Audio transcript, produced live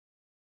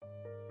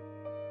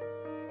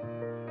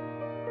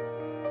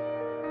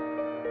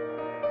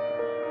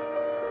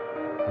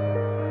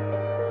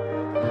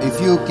If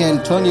you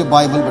can turn your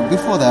Bible, but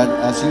before that,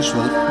 as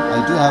usual,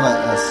 I do have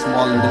a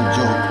small little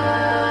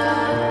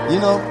joke. You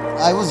know,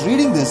 I was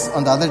reading this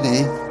on the other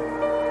day.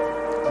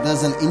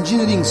 There's an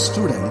engineering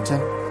student.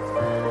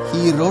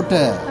 He wrote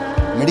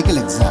a medical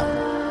exam.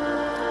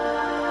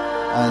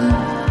 And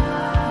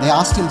they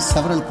asked him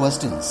several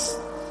questions.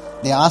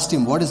 They asked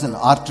him what is an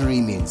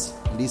artery means.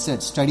 And he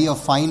said, study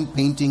of fine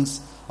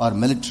paintings or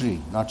military,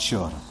 not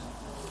sure.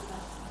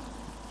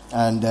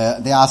 And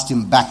they asked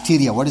him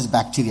bacteria. What is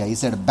bacteria? He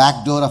said,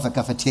 back door of a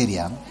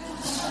cafeteria.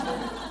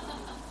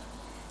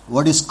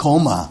 What is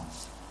coma?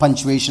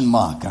 Punctuation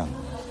mark.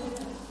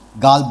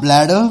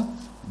 Gallbladder,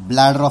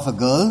 bladder of a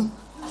girl.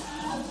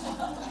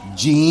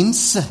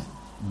 Jeans,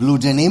 blue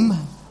denim.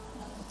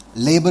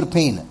 Labor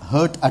pain,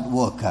 hurt at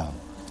work.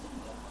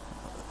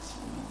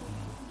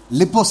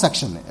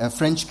 Liposuction, a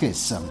French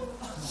kiss.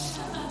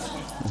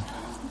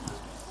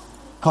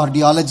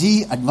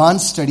 Cardiology,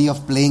 advanced study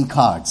of playing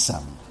cards.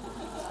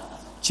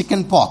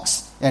 Chicken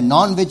pox, a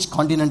non-veg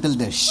continental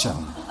dish.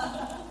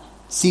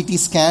 CT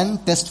scan,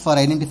 test for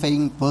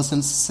identifying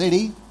person's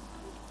city.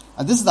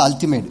 And this is the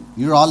ultimate.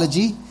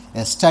 Urology,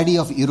 a study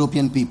of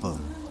European people.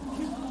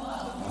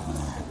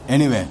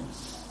 Anyway.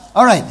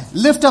 All right.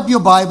 Lift up your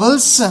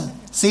Bibles.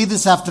 Say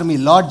this after me.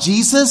 Lord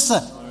Jesus,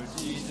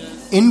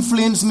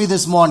 influence me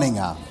this morning.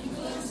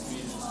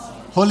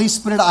 Holy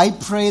Spirit, I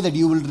pray that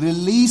you will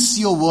release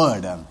your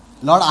word.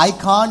 Lord, I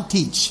can't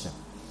teach.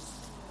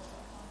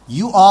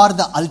 You are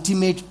the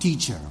ultimate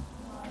teacher.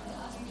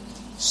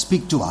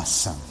 Speak to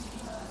us.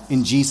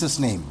 In Jesus'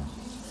 name.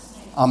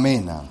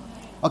 Amen.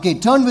 Okay,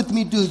 turn with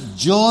me to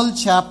Joel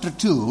chapter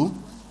 2.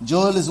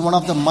 Joel is one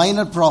of the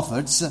minor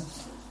prophets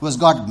who has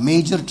got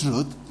major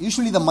truth.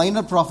 Usually the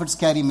minor prophets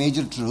carry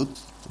major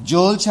truth.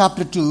 Joel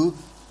chapter 2,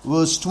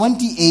 verse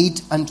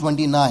 28 and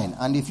 29.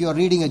 And if you are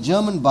reading a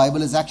German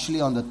Bible, it's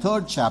actually on the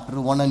third chapter,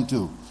 1 and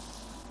 2.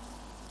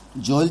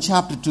 Joel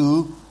chapter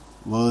 2,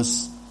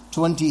 verse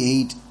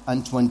 28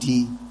 and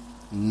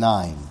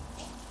 29.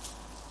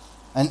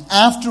 And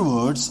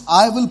afterwards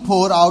I will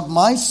pour out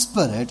my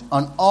spirit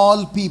on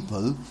all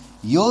people.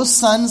 Your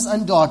sons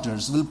and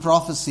daughters will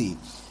prophesy.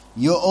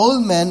 Your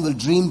old men will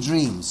dream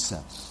dreams.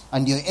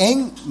 And your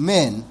young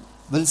men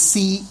will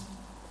see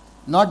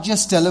not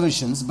just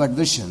televisions but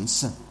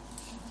visions.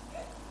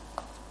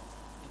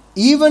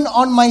 Even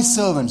on my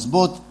servants,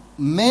 both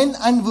men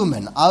and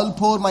women, I will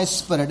pour my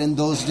spirit in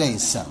those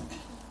days.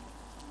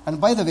 And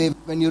by the way,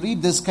 when you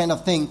read this kind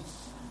of thing,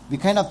 we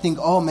kind of think,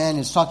 oh man,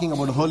 it's talking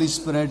about the Holy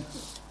Spirit,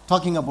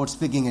 talking about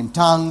speaking in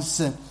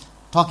tongues,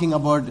 talking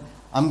about,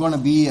 I'm going to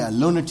be a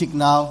lunatic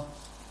now.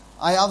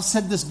 I have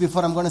said this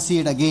before, I'm going to say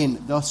it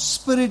again. The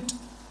Spirit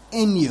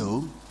in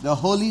you, the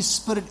Holy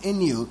Spirit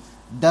in you,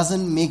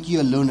 doesn't make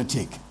you a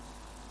lunatic.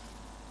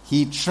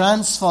 He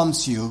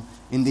transforms you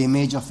in the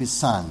image of His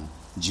Son,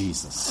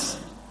 Jesus.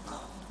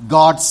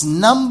 God's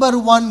number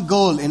one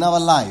goal in our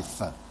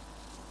life,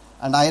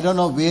 and I don't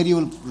know where you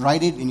will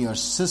write it in your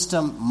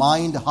system,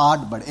 mind,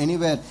 heart, but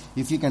anywhere,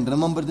 if you can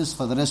remember this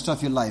for the rest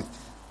of your life,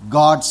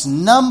 God's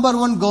number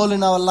one goal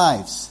in our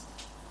lives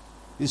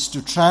is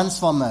to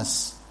transform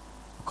us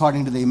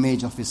according to the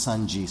image of His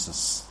Son,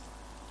 Jesus.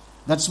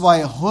 That's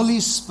why Holy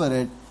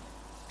Spirit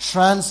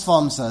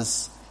transforms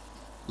us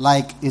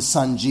like His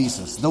Son,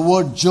 Jesus. The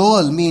word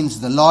Joel means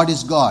the Lord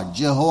is God,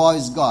 Jehovah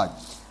is God.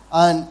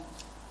 And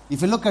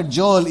if you look at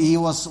Joel, he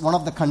was one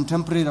of the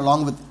contemporary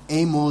along with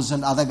Amos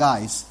and other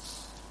guys.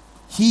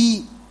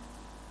 He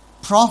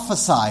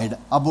prophesied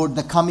about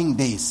the coming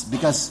days,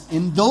 because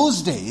in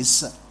those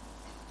days,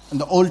 in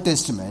the Old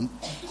Testament,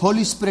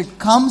 Holy Spirit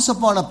comes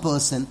upon a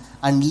person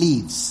and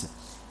leaves.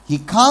 He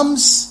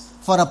comes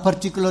for a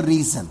particular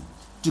reason,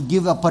 to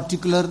give a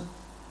particular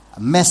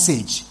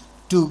message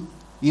to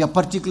a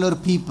particular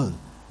people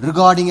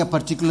regarding a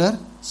particular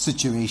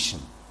situation.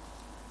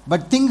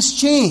 But things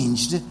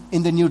changed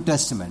in the New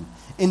Testament.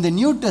 In the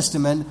New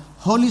Testament,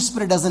 Holy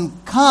Spirit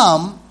doesn't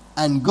come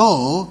and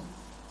go.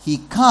 He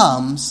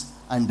comes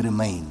and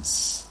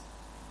remains.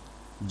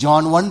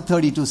 John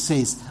 1:32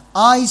 says,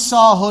 I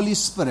saw Holy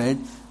Spirit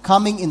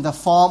coming in the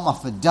form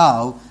of a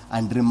dove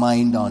and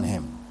remained on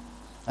Him.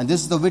 And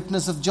this is the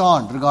witness of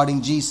John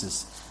regarding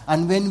Jesus.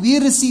 And when we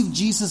receive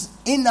Jesus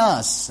in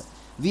us,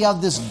 we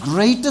have this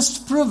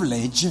greatest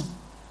privilege,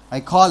 I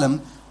call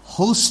Him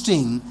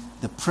hosting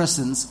the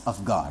presence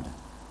of God.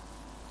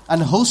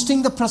 And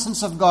hosting the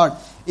presence of God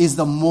is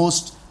the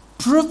most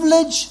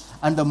privileged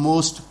and the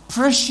most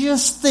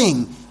precious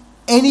thing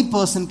any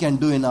person can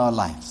do in our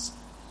lives.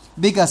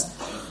 Because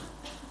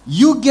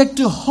you get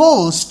to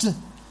host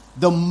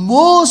the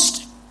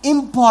most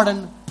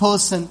important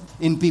person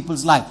in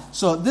people's life.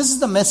 So this is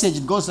the message.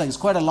 It goes like, it's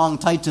quite a long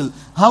title.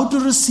 How to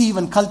receive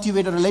and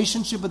cultivate a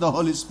relationship with the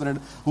Holy Spirit,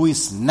 who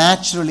is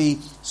naturally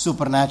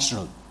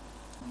supernatural.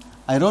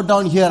 I wrote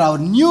down here, our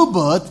new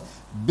birth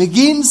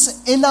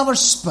begins in our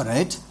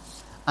spirit,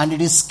 and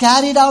it is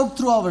carried out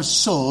through our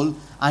soul,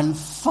 and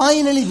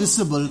finally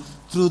visible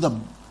through the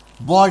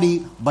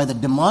body by the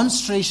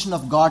demonstration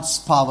of God's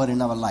power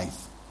in our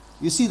life.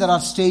 You see, there are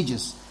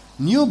stages.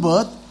 New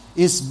birth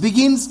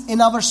begins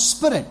in our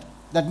spirit.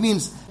 That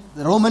means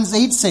Romans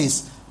 8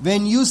 says,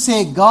 when you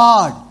say,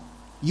 God,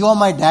 you are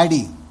my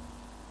daddy,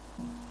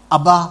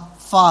 Abba,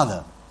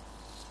 Father.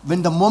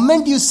 When the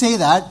moment you say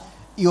that,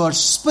 your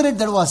spirit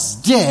that was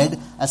dead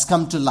has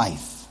come to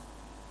life.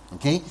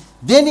 Okay?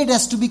 Then it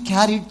has to be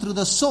carried through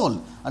the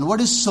soul. And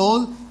what is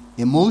soul?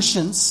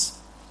 Emotions,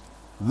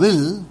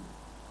 will,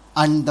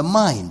 and the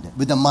mind.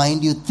 With the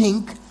mind you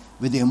think,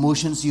 with the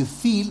emotions you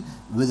feel,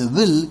 with the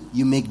will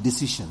you make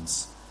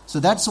decisions. So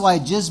that's why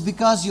just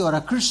because you are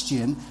a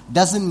Christian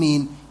doesn't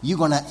mean you're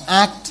going to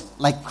act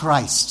like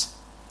Christ.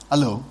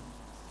 Hello?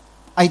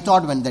 I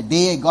thought when the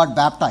day I got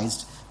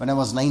baptized, when I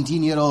was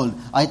 19-year-old,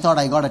 I thought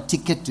I got a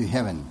ticket to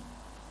heaven.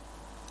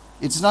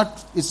 It's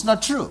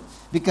not true.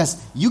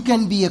 Because you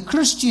can be a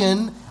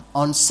Christian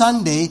on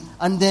Sunday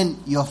and then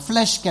your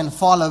flesh can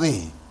fall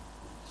away.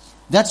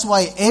 That's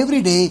why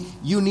every day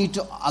you need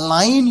to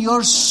align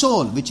your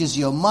soul, which is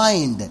your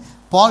mind.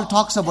 Paul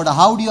talks about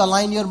how do you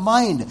align your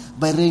mind?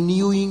 By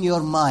renewing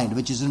your mind,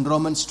 which is in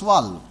Romans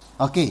 12.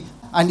 Okay.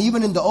 And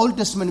even in the Old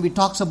Testament, we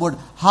talks about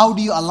how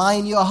do you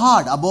align your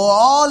heart? Above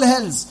all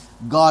else,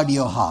 guard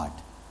your heart.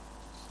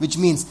 Which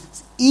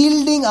means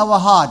yielding our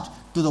heart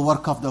to the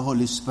work of the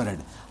Holy Spirit.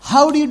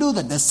 How do you do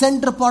that? The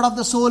center part of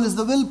the soul is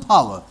the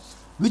willpower,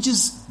 which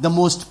is the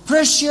most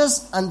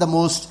precious and the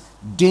most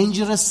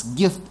dangerous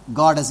gift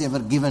God has ever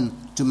given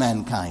to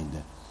mankind.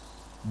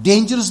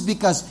 Dangerous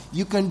because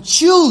you can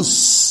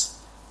choose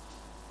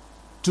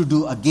to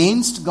do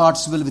against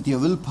God's will with your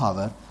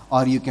willpower,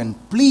 or you can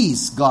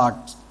please God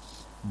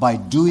by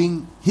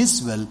doing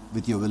His will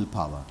with your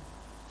willpower.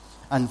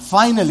 And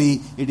finally,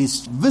 it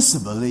is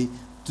visible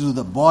through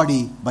the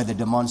body by the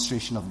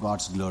demonstration of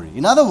God's glory.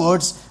 In other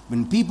words,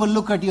 when people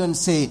look at you and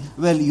say,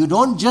 well, you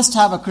don't just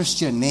have a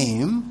Christian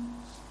name,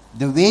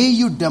 the way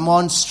you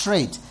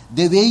demonstrate,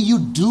 the way you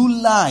do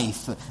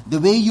life, the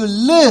way you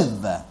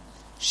live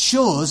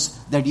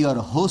shows that you are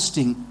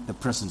hosting the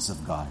presence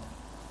of God.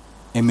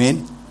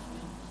 Amen?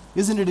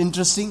 Isn't it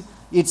interesting?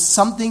 It's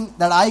something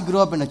that I grew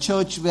up in a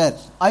church where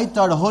I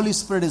thought the Holy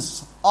Spirit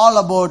is all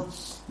about,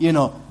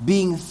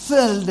 being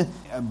filled,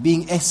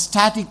 being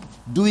ecstatic,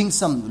 doing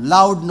some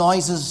loud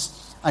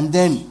noises, and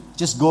then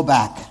just go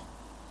back.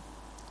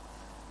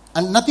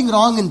 And nothing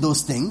wrong in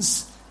those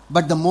things,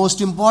 but the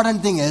most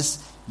important thing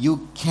is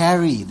you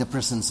carry the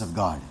presence of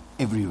God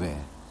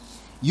everywhere.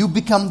 You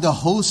become the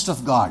host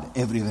of God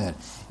everywhere.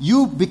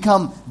 You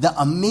become the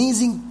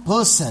amazing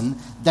person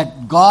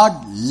that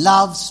God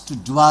loves to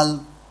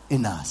dwell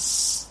in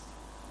us.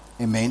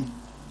 Amen.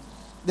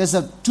 There's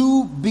a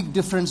two big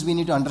difference we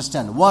need to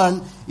understand.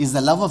 One is the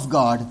love of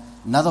God.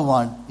 Another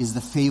one is the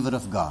favor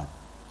of God.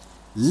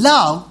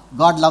 Love,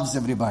 God loves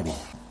everybody.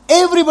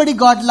 Everybody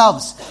God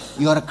loves.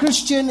 You are a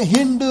Christian,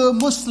 Hindu,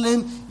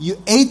 Muslim,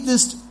 you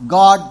atheist,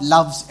 God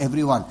loves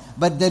everyone.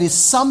 But there is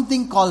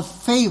something called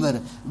favor,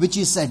 which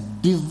is a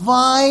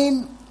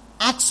divine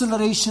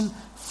acceleration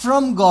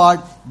from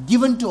God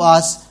given to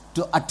us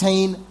to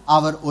attain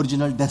our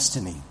original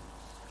destiny.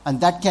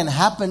 And that can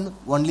happen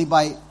only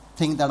by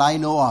thing that I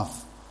know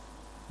of.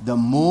 The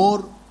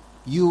more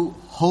you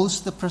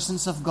host the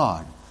presence of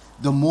God,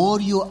 the more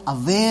you are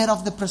aware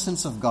of the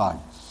presence of God,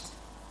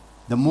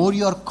 the more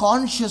you are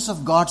conscious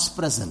of God's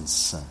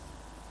presence,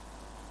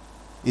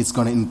 it's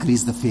going to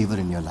increase the favor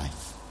in your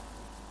life.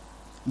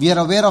 We are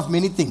aware of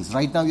many things.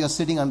 Right now you are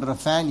sitting under a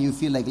fan, you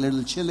feel like a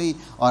little chilly,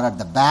 or at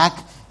the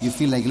back, you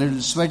feel like a little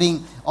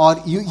sweating, or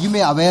you may be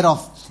aware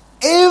of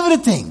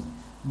everything.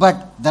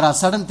 But there are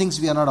certain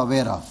things we are not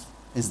aware of,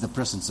 is the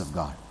presence of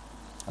God.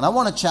 And I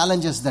want to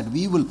challenge us that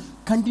we will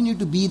continue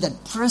to be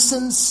that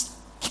presence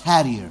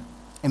carrier.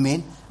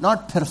 Amen.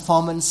 Not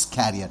performance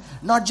carrier.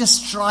 Not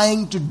just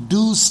trying to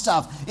do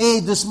stuff. Hey,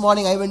 this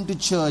morning I went to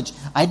church.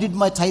 I did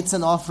my tithes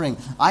and offering.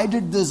 I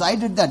did this, I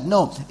did that.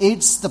 No,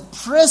 it's the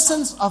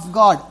presence of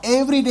God.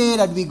 Every day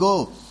that we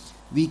go,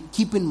 we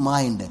keep in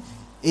mind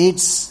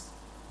it's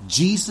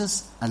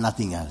Jesus and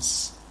nothing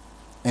else.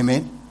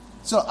 Amen.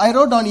 So I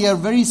wrote down here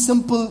very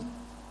simple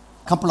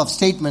couple of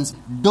statements.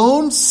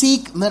 Don't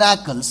seek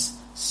miracles.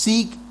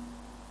 Seek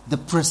the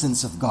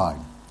presence of God.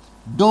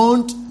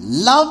 Don't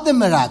love the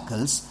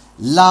miracles,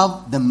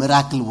 love the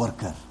miracle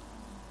worker.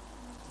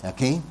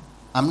 Okay?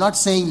 I'm not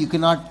saying you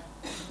cannot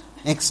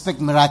expect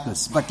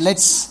miracles, but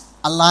let's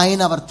align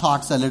our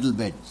thoughts a little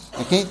bit.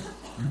 Okay?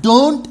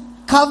 Don't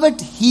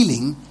covet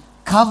healing,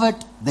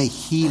 covet the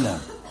healer.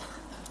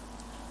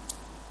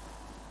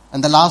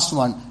 And the last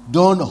one,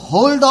 don't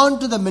hold on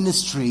to the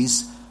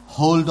ministries,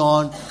 hold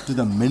on to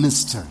the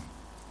minister.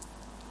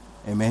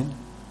 Amen?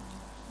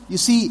 You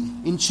see,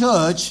 in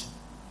church,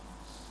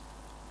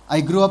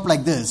 I grew up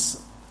like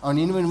this. And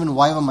even in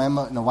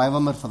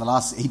YWAM for the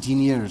last 18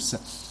 years,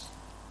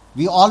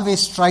 we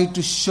always try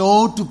to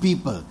show to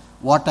people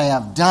what I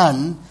have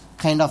done,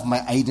 kind of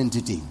my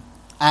identity.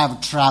 I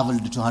have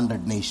traveled to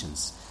 100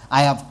 nations.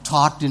 I have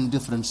taught in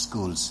different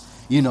schools.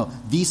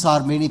 These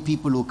are many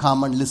people who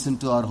come and listen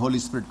to our Holy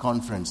Spirit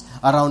conference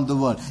around the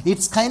world.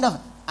 It's kind of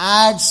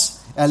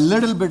adds a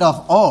little bit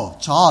of,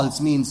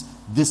 Charles means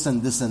this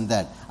and this and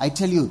that. I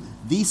tell you,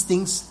 these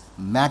things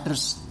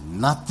matters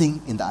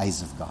nothing in the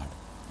eyes of God.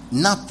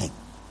 Nothing.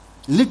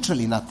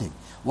 Literally nothing.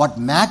 What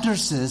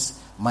matters is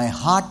my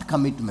heart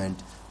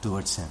commitment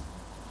towards Him.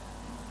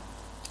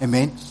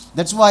 Amen.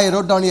 That's why I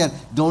wrote down here,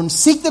 don't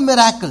seek the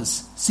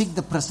miracles, seek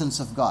the presence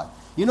of God.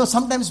 You know,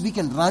 sometimes we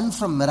can run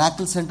from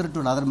miracle center to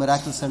another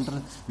miracle center.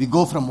 We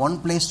go from one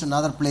place to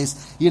another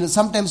place. You know,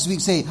 sometimes we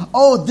say,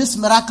 oh, this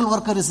miracle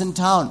worker is in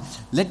town.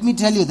 Let me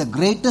tell you, the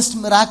greatest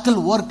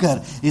miracle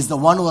worker is the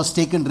one who has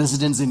taken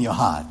residence in your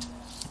heart.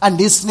 And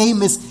His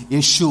name is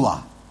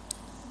Yeshua.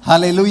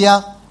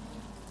 Hallelujah.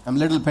 I'm a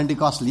little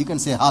Pentecostal. You can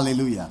say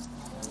hallelujah.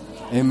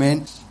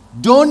 Amen.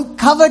 Don't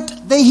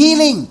covet the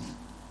healing.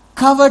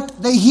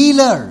 Covet the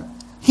healer.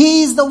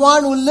 He is the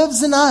one who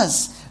lives in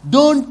us.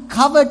 Don't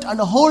covet and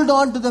hold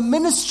on to the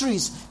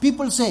ministries.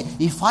 People say,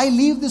 if I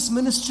leave this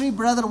ministry,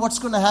 brother, what's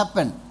going to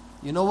happen?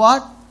 You know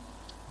what?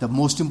 The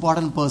most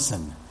important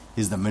person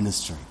is the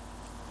ministry.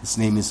 His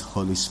name is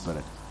Holy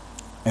Spirit.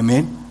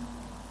 Amen.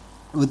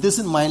 With this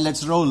in mind,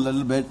 let's roll a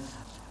little bit.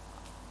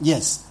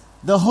 Yes,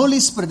 the Holy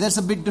Spirit, there's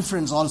a big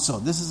difference also.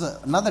 This is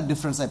another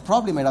difference. I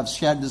probably might have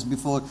shared this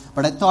before,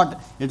 but I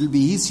thought it will be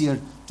easier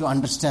to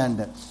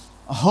understand.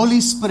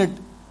 Holy Spirit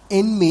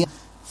in me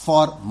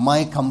for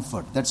my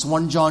comfort. That's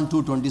 1 John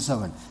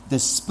 2:27. The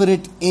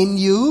Spirit in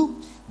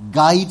you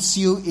guides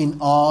you in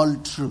all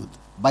truth.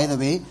 By the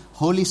way,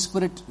 Holy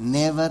Spirit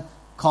never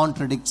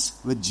contradicts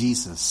with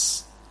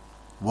Jesus.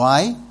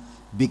 Why?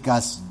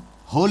 Because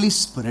Holy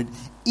Spirit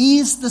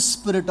is the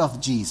Spirit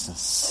of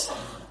Jesus.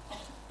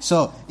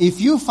 So,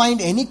 if you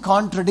find any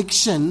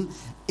contradiction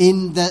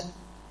in the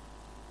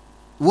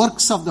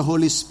works of the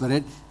Holy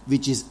Spirit,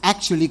 which is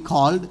actually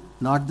called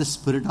not the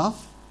Spirit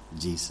of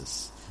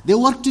Jesus. They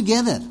work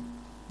together.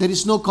 There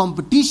is no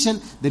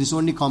competition, there is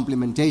only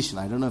complementation.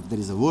 I don't know if there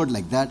is a word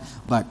like that,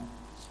 but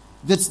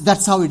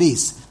that's how it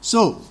is.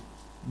 So,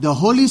 the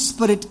Holy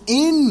Spirit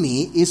in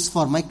me is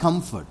for my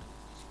comfort.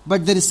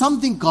 But there is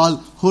something called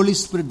Holy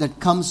Spirit that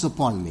comes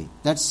upon me.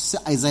 That's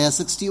Isaiah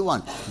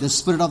 61. The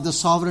Spirit of the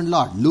Sovereign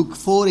Lord. Luke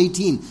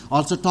 4:18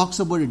 also talks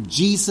about it.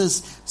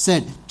 Jesus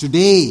said,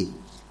 today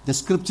the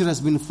scripture has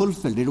been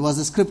fulfilled. It was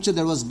a scripture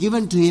that was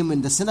given to him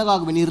in the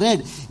synagogue when he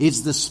read.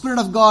 It's the Spirit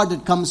of God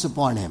that comes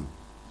upon him.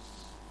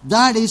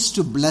 That is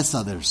to bless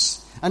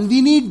others. And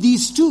we need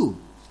these two.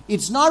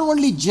 It's not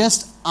only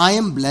just I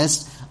am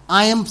blessed,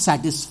 I am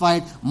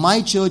satisfied,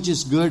 my church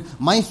is good,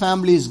 my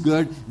family is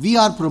good, we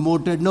are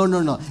promoted.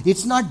 No.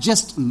 It's not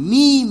just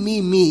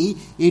me.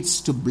 It's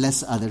to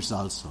bless others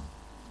also.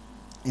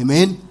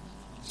 Amen.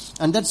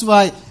 And that's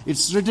why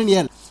it's written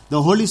here,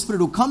 the Holy Spirit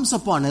who comes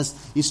upon us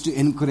is to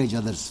encourage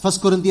others.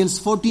 1 Corinthians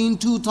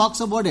 14:2 talks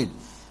about it.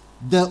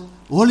 The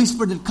Holy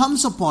Spirit that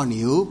comes upon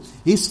you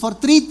is for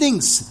three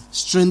things: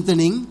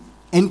 strengthening,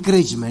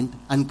 encouragement,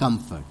 and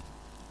comfort.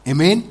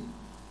 Amen.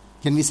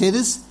 Can we say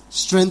this?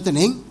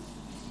 Strengthening,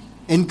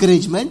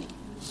 encouragement,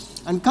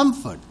 and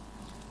comfort.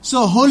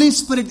 So Holy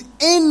Spirit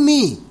in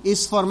me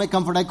is for my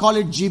comfort. I call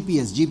it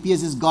GPS.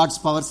 GPS is God's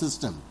power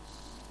system.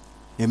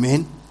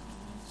 Amen.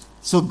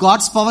 So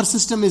God's power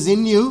system is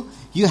in you.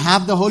 You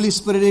have the Holy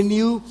Spirit in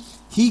you.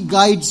 He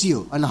guides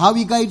you. And how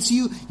He guides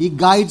you? He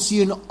guides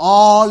you in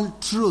all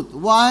truth.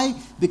 Why?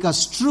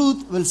 Because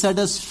truth will set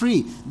us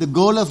free. The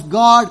goal of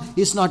God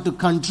is not to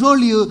control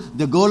you.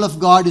 The goal of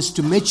God is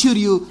to mature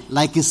you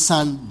like His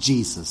Son,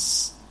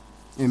 Jesus.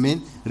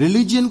 Amen.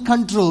 Religion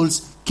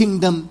controls,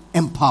 kingdom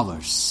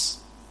empowers.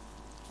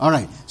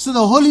 Alright. So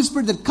the Holy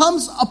Spirit that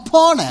comes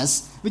upon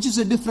us, which is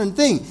a different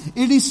thing.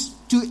 It is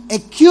to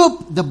equip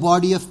the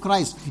body of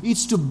Christ.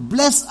 It's to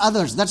bless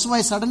others. That's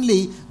why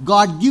suddenly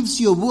God gives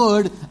you a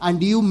word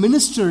and you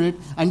minister it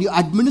and you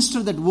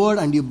administer that word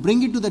and you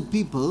bring it to that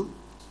people.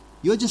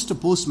 You're just a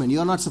postman.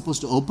 You're not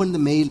supposed to open the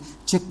mail,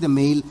 check the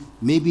mail,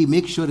 maybe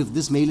make sure if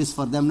this mail is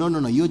for them.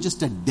 No. You're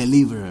just a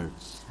deliverer.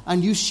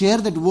 And you share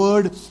that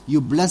word,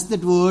 you bless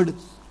that word.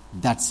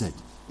 That's it.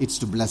 It's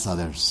to bless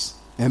others.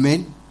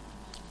 Amen.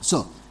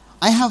 So,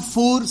 I have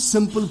 4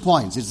 simple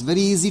points. It's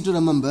very easy to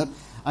remember.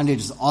 And it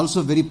is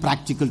also very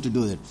practical to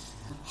do that.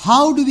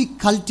 How do we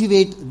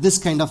cultivate this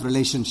kind of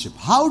relationship?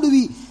 How do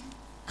we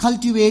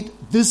cultivate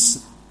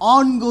this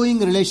ongoing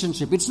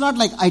relationship? It's not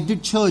like I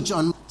did church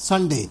on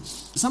Sunday.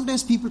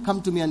 Sometimes people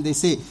come to me and they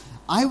say,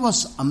 I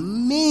was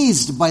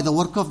amazed by the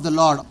work of the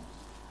Lord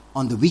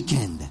on the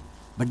weekend,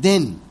 but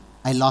then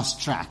I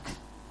lost track.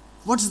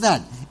 What's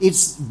that?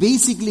 It's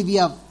basically we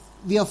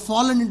have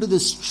fallen into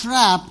this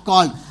trap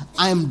called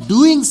I am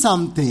doing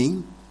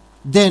something,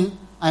 then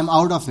I'm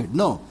out of it.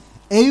 No.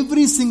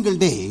 Every single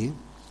day,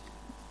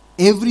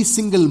 every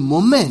single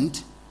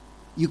moment,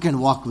 you can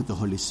walk with the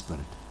Holy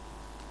Spirit.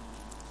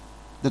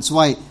 That's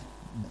why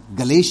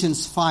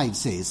Galatians 5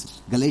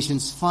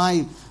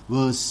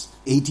 verse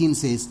 18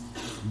 says,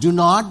 do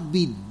not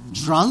be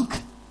drunk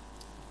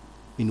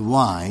in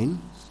wine,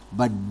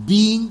 but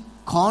being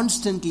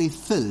constantly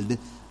filled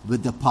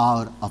with the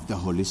power of the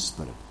Holy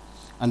Spirit.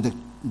 And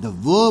the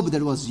verb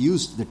that was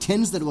used, the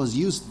tense that was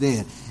used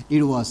there,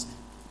 it was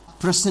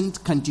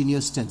present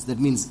continuous tense. That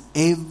means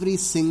every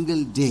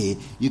single day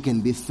you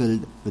can be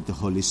filled with the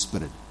Holy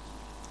Spirit.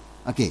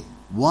 Okay,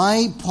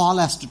 why Paul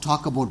has to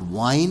talk about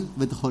wine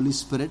with the Holy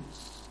Spirit?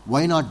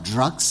 Why not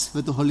drugs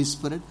with the Holy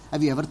Spirit?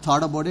 Have you ever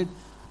thought about it?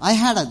 I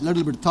had a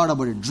little bit thought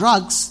about it.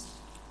 Drugs,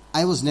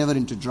 I was never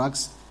into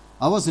drugs.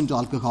 I was into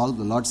alcohol.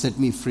 The Lord set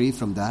me free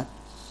from that.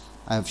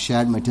 I have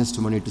shared my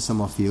testimony to some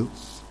of you.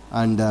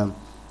 And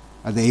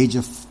at the age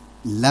of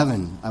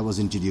 11, I was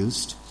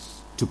introduced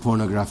to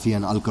pornography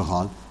and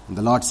alcohol. And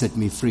the Lord set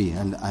me free.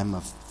 And I'm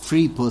a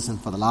free person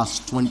for the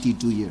last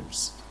 22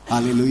 years.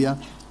 Hallelujah.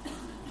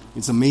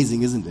 It's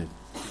amazing, isn't it?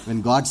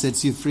 When God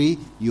sets you free,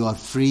 you are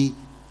free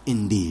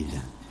indeed.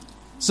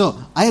 So,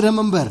 I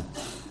remember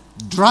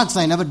drugs,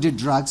 I never did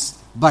drugs.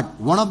 But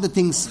one of the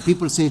things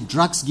people say,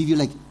 drugs give you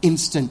like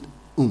instant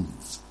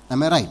oomph.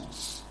 Am I right?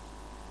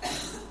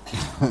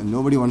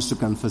 Nobody wants to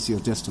confess your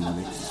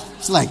testimony.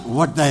 It's like,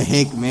 what the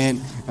heck,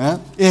 man? Huh?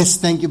 Yes,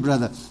 thank you,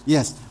 brother.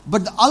 Yes.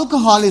 But the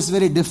alcohol is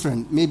very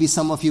different. Maybe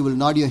some of you will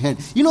nod your head.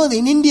 You know,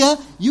 in India,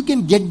 you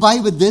can get by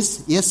with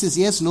this. Yes is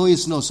yes, no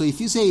is no. So if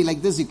you say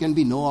like this, you can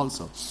be no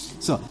also.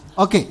 So,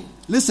 okay.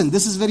 Listen,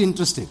 this is very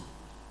interesting.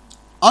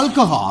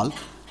 Alcohol,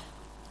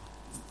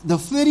 the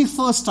very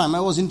first time I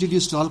was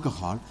introduced to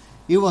alcohol,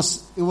 it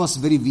was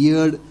very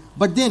weird.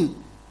 But then,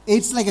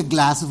 it's like a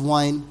glass of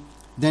wine,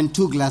 then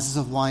 2 glasses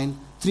of wine,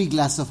 3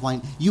 glasses of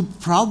wine. You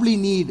probably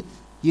need,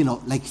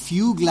 like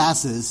few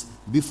glasses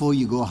before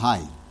you go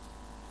high.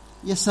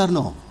 Yes or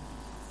no?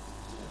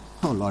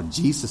 Oh, Lord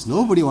Jesus,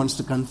 nobody wants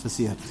to confess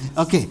here.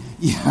 Okay,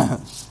 yeah.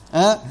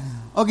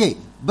 Okay,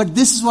 but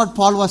this is what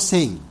Paul was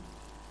saying.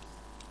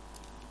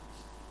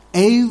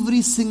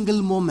 Every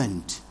single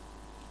moment,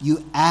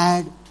 you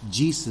add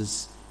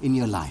Jesus in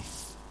your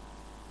life.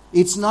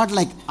 It's not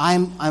like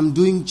I'm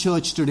doing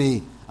church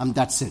today,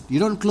 that's it. You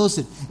don't close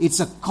it. It's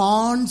a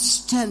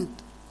constant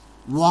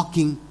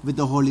walking with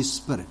the Holy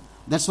Spirit.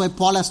 That's why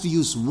Paul has to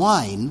use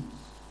wine.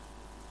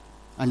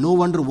 And no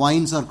wonder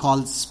wines are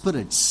called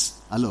spirits.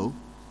 Hello?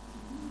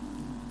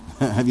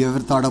 Have you ever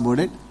thought about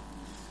it?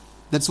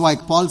 That's why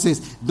Paul says,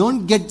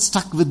 don't get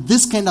stuck with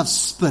this kind of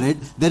spirit.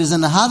 There is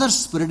another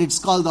spirit. It's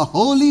called the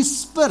Holy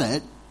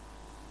Spirit.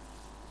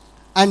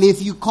 And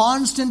if you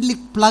constantly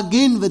plug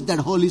in with that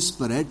Holy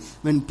Spirit,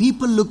 when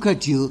people look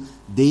at you,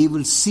 they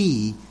will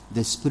see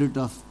the Spirit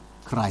of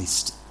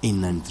Christ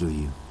in and through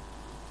you.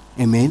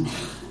 Amen?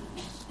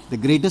 The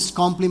greatest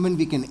compliment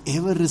we can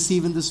ever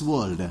receive in this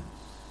world.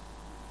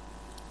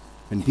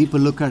 When people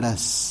look at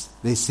us,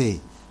 they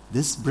say,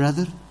 this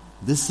brother,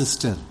 this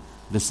sister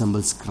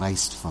resembles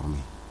Christ for me.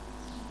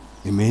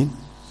 Amen?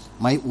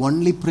 My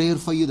only prayer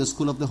for you, the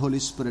School of the Holy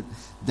Spirit,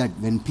 that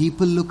when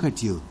people look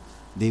at you,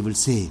 they will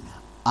say,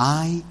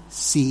 I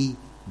see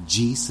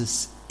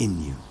Jesus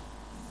in you.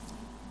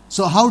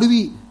 So how do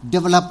we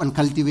develop and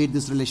cultivate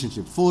this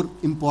relationship? 4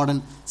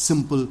 important,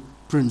 simple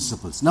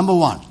principles. Number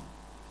 1,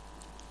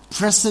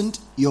 present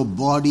your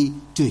body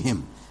to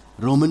Him.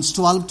 Romans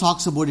 12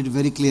 talks about it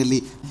very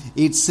clearly.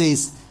 It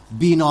says,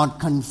 be not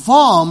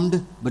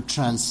conformed, but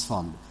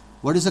transformed.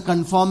 What is a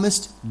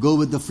conformist? Go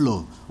with the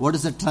flow. What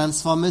is a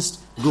transformist?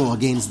 Go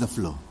against the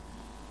flow.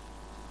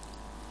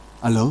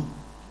 Hello?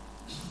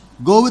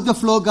 Go with the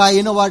flow guy.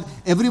 You know what?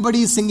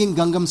 Everybody is singing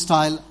Gangnam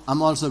Style.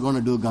 I'm also going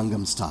to do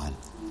Gangnam Style.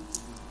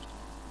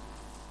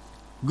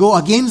 Go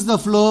against the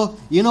flow.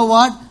 You know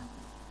what?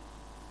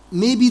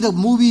 Maybe the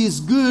movie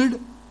is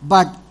good,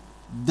 but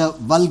the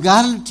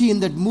vulgarity in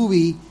that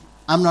movie,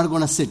 I'm not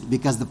going to sit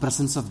because the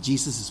presence of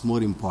Jesus is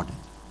more important.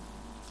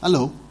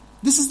 Hello?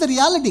 This is the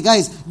reality,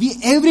 guys.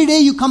 Every day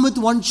you come with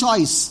one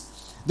choice.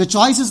 The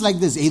choice is like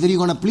this. Either you're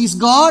going to please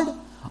God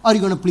or you're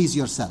going to please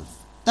yourself.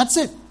 That's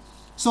it.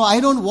 So I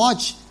don't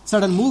watch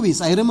certain movies.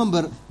 I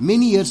remember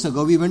many years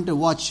ago we went to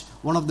watch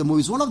one of the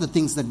movies. One of the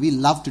things that we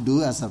love to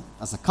do as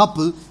a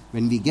couple,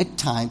 when we get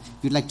time,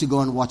 we'd like to go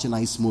and watch a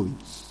nice movie.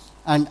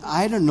 And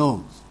I don't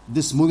know,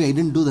 this movie, I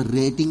didn't do the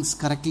ratings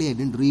correctly. I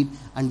didn't read.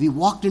 And we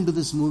walked into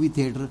this movie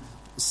theater,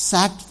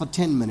 sat for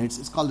 10 minutes.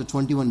 It's called the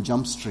 21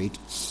 Jump Street.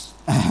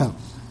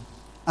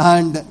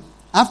 And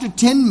after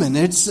 10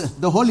 minutes,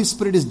 the Holy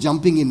Spirit is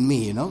jumping in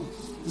me,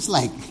 It's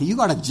like, you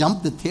got to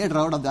jump the theater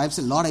out of the... I've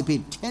said, Lord, I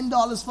paid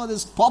 $10 for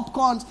this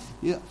popcorns.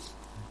 Yeah.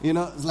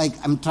 It's like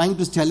I'm trying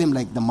to tell him,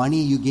 like, the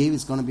money you gave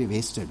is going to be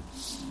wasted.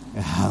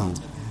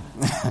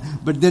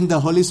 But then the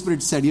Holy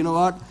Spirit said, you know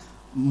what?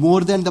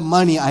 More than the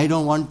money, I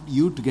don't want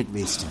you to get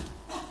wasted.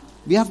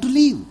 We have to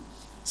leave.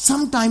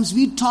 Sometimes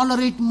we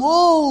tolerate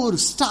more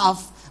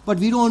stuff, but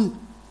we don't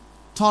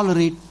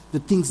tolerate the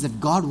things that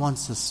God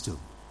wants us to.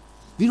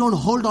 We don't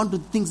hold on to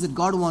things that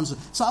God wants.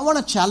 So I want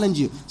to challenge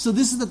you. So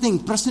this is the thing.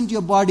 Present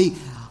your body.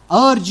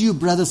 Urge you,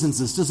 brothers and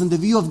sisters, in the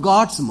view of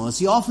God's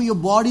mercy, offer your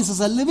bodies as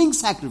a living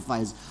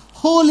sacrifice.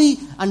 Holy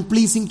and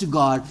pleasing to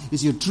God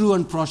is your true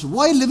and precious.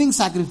 Why living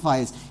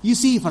sacrifice? You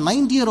see, if a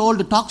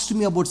 90-year-old talks to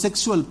me about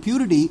sexual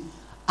purity,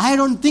 I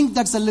don't think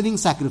that's a living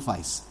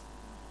sacrifice.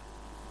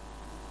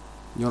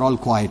 You're all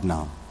quiet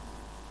now.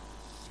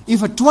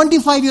 If a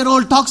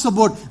 25-year-old talks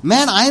about,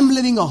 man, I am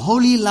living a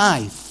holy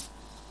life.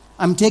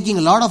 I'm taking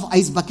a lot of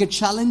ice bucket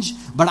challenge,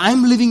 but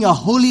I'm living a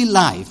holy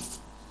life.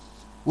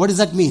 What does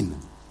that mean?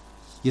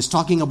 He's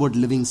talking about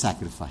living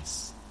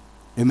sacrifice.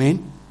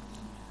 Amen?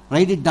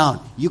 Write it down.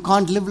 You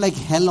can't live like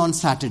hell on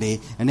Saturday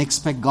and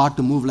expect God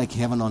to move like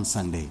heaven on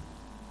Sunday.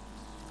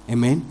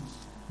 Amen.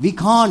 We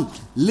can't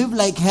live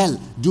like hell,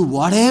 do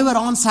whatever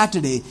on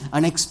Saturday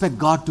and expect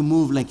God to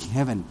move like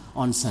heaven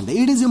on Sunday.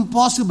 It is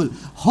impossible.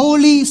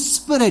 Holy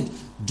Spirit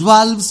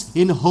dwells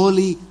in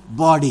holy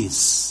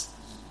bodies.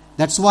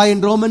 That's why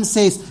in Romans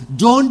says,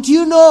 don't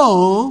you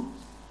know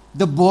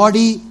the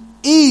body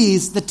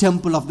is the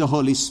temple of the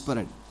Holy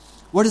Spirit?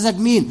 What does that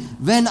mean?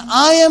 When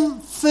I am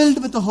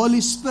filled with the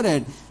Holy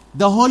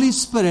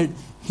Spirit,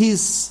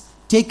 He's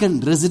taken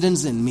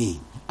residence in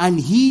me. And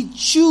He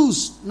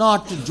choose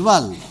not to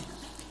dwell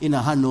in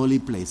a unholy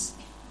place.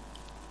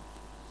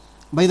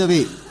 By the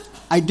way,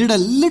 I did a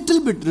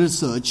little bit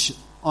research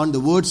on the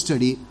word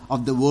study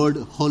of the word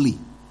holy.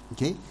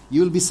 Okay?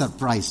 You will be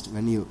surprised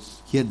when you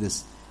hear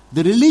this.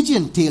 The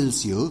religion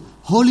tells you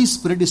Holy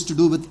Spirit is to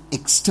do with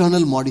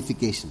external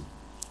modification.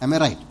 Am I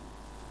right?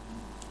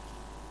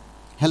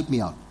 Help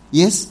me out.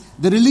 Yes,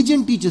 the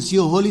religion teaches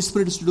you Holy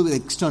Spirit is to do with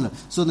external.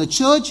 So in the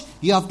church,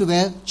 you have to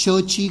wear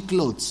churchy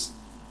clothes.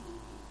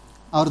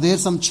 Are there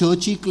some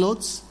churchy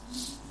clothes?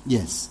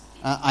 Yes.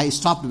 I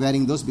stopped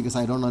wearing those because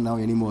I don't know now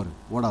anymore.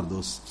 What are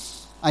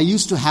those? I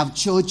used to have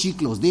churchy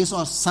clothes. These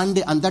are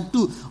Sunday, and that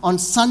too, on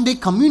Sunday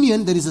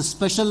communion, there is a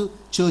special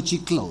churchy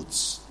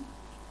clothes.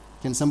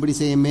 Can somebody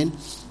say amen?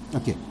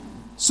 Okay.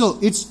 So,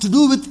 it's to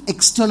do with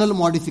external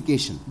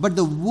modification. But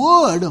the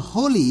word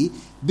holy,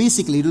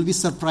 basically, you will be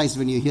surprised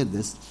when you hear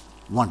this.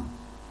 One.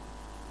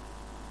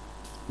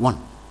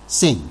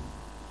 Same.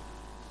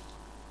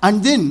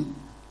 And then,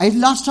 I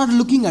last started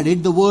looking at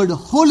it, the word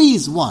holy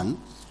is one.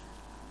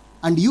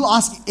 And you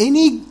ask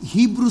any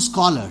Hebrew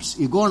scholars,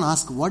 you go and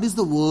ask, what is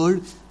the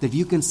word that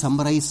you can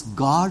summarize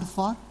God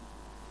for?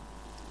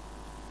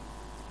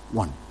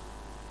 One.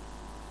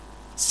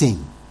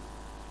 Same.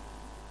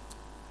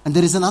 And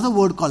there is another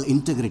word called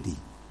integrity.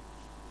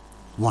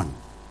 One.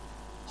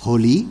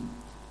 Holy,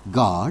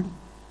 God,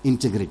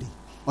 integrity.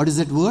 What is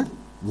that word?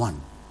 One.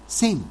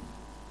 Same.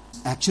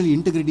 Actually,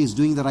 integrity is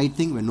doing the right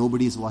thing when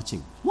nobody is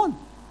watching. One.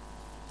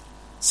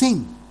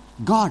 Same.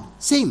 God,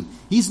 same.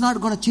 He's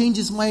not going to change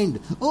His mind.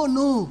 Oh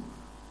no,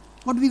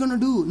 what are we going to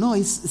do? No,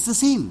 it's the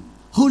same.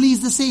 Holy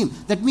is the same.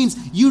 That means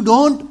you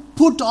don't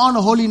put on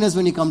holiness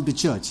when you come to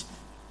church.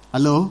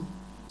 Hello?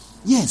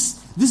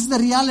 Yes, this is the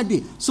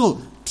reality.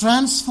 So,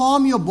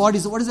 transform your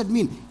bodies. What does that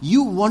mean?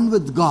 You one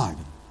with God.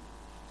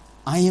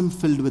 I am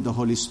filled with the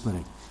Holy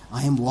Spirit.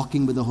 I am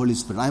walking with the Holy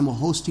Spirit. I am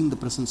hosting the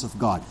presence of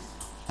God.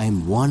 I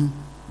am one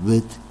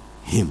with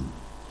Him.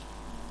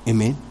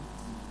 Amen?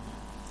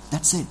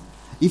 That's it.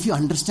 If you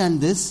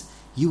understand this,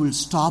 you will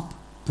stop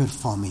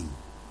performing.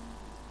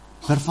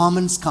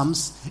 Performance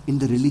comes in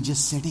the religious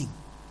setting.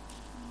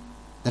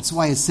 That's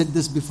why I said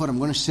this before. I'm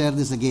going to share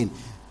this again.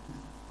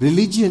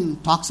 Religion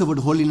talks about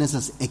holiness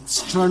as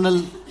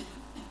external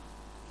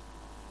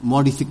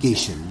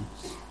modification,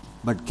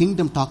 but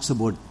kingdom talks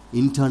about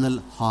internal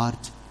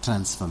heart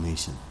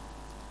transformation.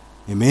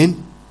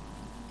 Amen?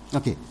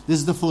 Okay, this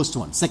is the first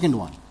one. Second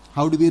one,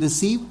 how do we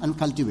receive and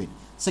cultivate?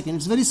 Second,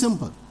 it's very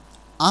simple.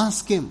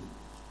 Ask Him.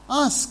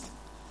 Ask.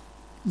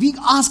 We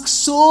ask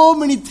so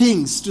many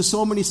things to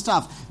so many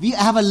stuff. We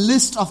have a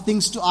list of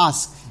things to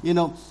ask.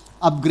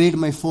 Upgrade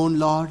my phone,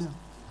 Lord.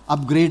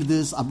 Upgrade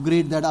this,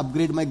 upgrade that,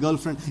 upgrade my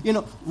girlfriend.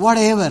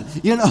 Whatever.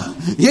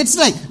 It's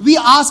like we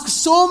ask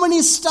so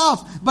many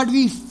stuff, but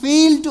we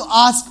fail to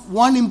ask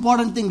one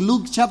important thing.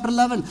 Luke chapter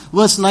 11,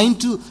 verse 9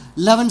 to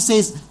 11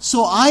 says,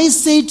 so I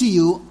say to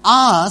you,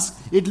 ask,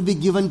 it will be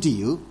given to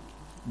you.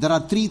 There are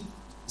 3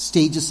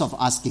 stages of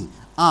asking.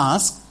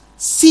 Ask.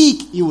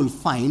 Seek, you will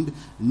find.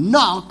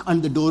 Knock,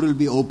 and the door will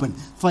be open.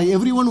 For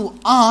everyone who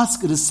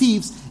asks,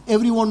 receives.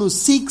 Everyone who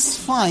seeks,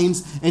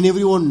 finds. And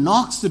everyone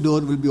knocks, the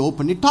door will be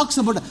open. It talks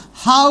about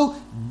how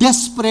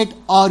desperate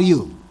are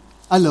you.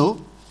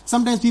 Hello?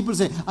 Sometimes people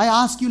say, I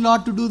ask you,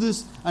 Lord, to do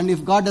this. And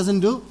if God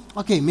doesn't do,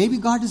 okay, maybe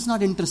God is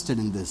not interested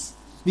in this.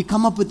 We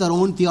come up with our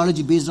own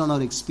theology based on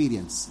our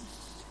experience.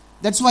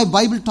 That's why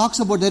Bible talks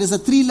about there is a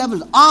 3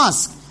 level.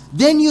 Ask.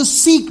 Then you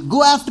seek.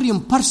 Go after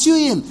Him. Pursue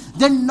Him.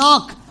 Then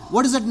knock.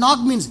 What does that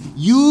knock means?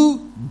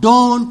 You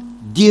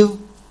don't give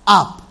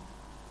up.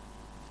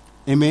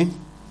 Amen.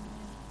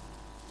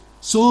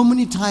 So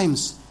many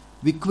times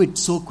we quit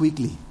so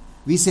quickly.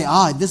 We say,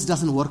 this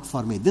doesn't work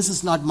for me. This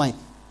is not my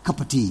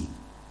cup of tea.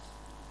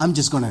 I'm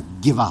just going to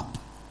give up.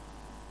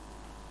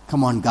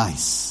 Come on,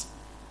 guys.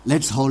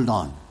 Let's hold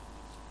on.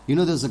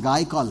 There's a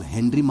guy called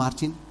Henry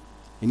Martin.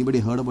 Anybody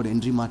heard about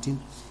Henry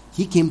Martin?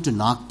 He came to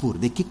Nagpur.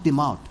 They kicked him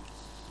out.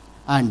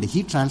 And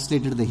he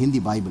translated the Hindi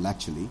Bible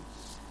actually.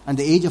 At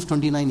the age of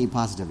 29, he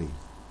passed away.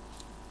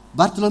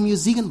 Bartholomew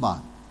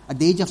Ziegenbach, at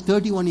the age of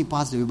 31, he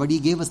passed away. But he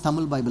gave us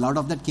Tamil Bible. Out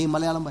of that came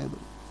Malayalam Bible.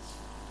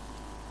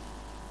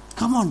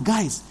 Come on,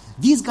 guys.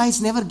 These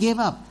guys never gave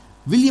up.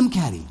 William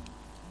Carey,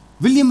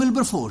 William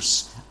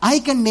Wilberforce. I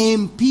can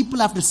name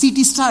people after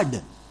C.T.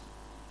 Studd.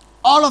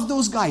 All of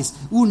those guys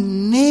who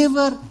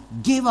never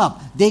gave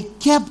up. They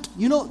kept,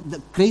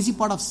 the crazy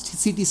part of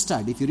C.T.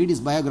 Studd, if you read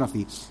his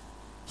biography,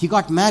 he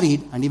got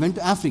married and he went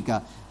to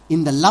Africa.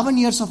 in the 11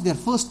 years of their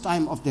first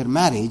time of their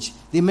marriage,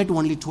 they met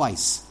only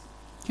twice.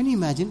 Can you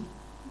imagine?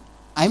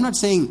 I'm not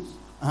saying,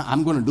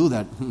 I'm going to do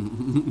that.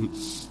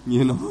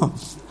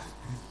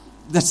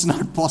 That's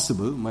not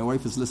possible. My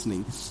wife is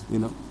listening,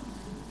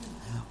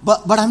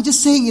 But I'm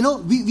just saying,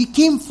 we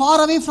came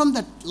far away from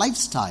that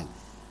lifestyle.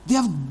 They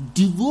have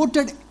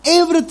devoted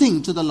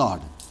everything to the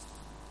Lord.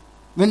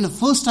 When the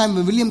first time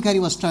when William Carey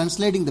was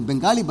translating the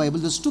Bengali Bible,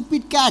 the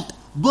stupid cat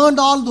burned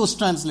all those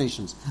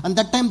translations. And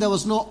that time there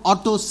was no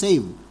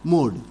auto-save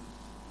mode.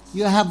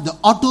 You have the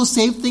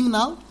auto-save thing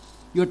now.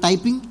 You're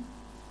typing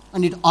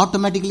and it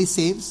automatically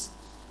saves.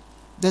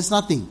 There's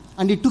nothing.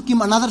 And it took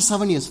him another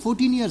 7 years,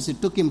 14 years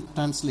it took him to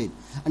translate.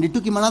 And it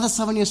took him another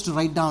 7 years to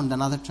write down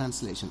another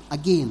translation.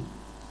 Again,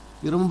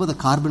 you remember the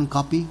carbon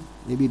copy?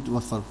 Maybe it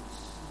was for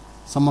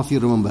some of you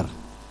remember.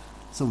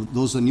 So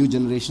those are new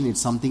generation,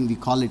 it's something we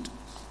call it,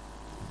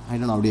 I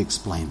don't know how to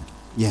explain.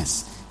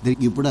 Yes,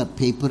 you put a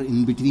paper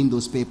in between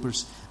those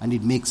papers and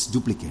it makes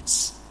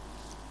duplicates.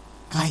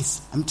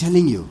 Guys, I'm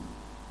telling you,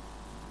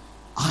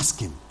 ask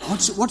him,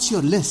 what's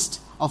your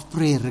list of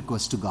prayer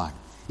requests to God?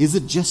 Is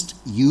it just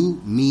you,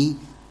 me,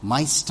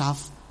 my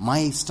stuff,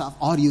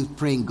 or you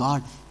praying,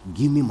 God,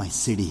 give me my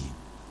city.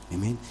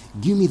 Amen.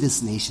 Give me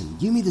this nation.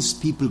 Give me this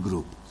people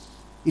group.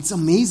 It's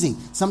amazing.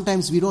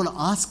 Sometimes we don't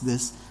ask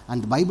this,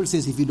 and the Bible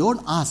says if you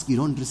don't ask, you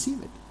don't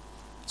receive it.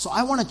 So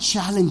I want to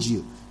challenge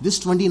you. This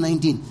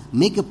 2019,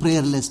 make a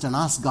prayer list and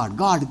ask God,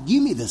 God,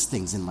 give me these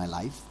things in my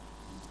life.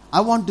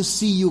 I want to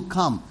see you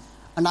come,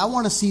 and I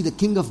want to see the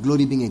King of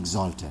Glory being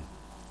exalted.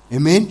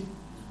 Amen.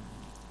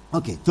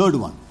 Okay, third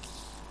one.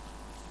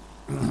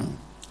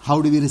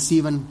 How do we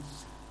receive and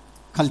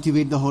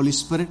cultivate the Holy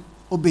Spirit?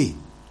 Obey.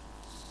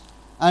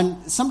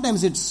 And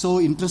sometimes it's so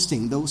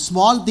interesting. The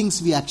small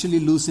things we actually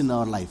lose in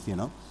our life,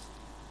 Oh,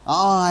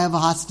 I have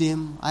asked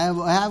him. I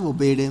have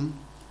obeyed him.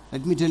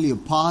 Let me tell you,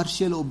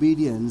 partial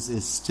obedience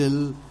is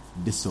still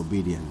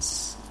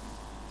disobedience.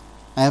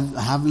 I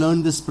have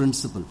learned this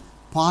principle.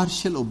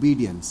 Partial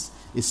obedience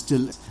is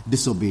still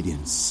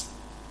disobedience.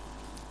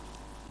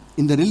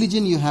 In the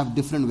religion, you have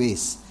different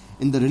ways.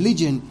 In the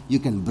religion, you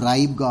can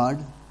bribe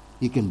God,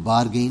 you can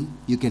bargain,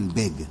 you can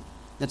beg.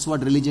 That's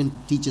what religion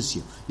teaches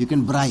you. You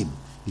can bribe.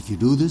 If you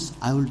do this,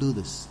 I will do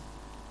this.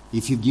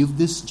 If you give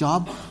this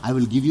job, I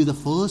will give you the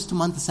first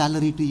month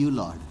salary to you,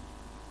 Lord.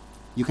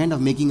 You're kind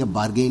of making a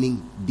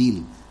bargaining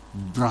deal.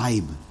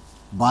 Bribe.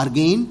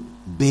 Bargain,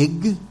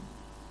 beg,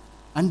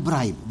 and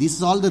bribe. This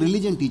is all the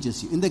religion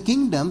teaches you. In the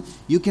kingdom,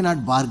 you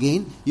cannot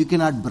bargain, you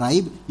cannot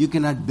bribe, you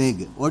cannot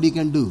beg. What you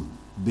can do?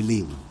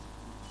 Believe.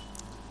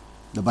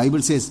 The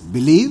Bible says,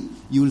 believe,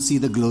 you will see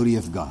the glory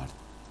of God.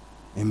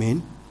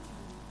 Amen.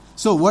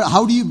 So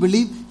how do you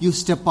believe? You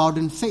step out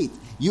in faith.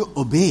 You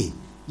obey.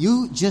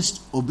 You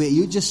just obey.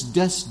 You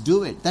just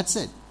do it. That's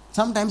it.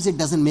 Sometimes it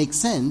doesn't make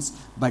sense,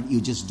 but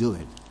you just do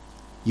it.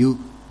 You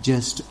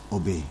just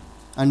obey.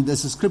 And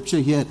there's a scripture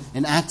here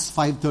in Acts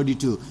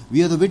 5:32.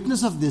 We are the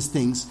witness of these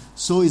things.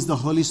 So is the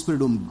Holy Spirit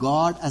whom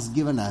God has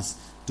given us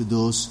to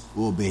those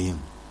who obey Him.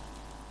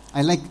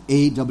 I like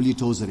A.W.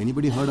 Tozer.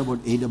 Anybody heard about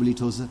A.W.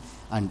 Tozer?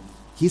 And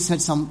he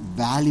said some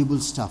valuable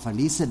stuff. And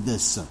he said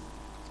this.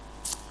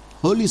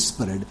 Holy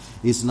Spirit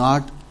is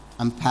not,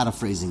 I'm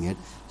paraphrasing it,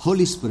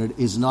 Holy Spirit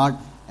is not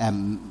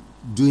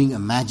doing a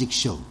magic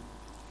show.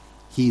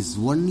 He is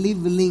only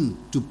willing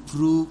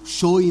to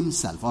show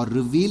Himself or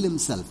reveal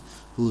Himself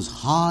whose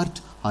heart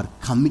are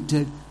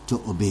committed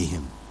to obey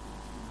Him.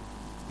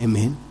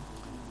 Amen.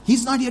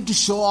 He's not here to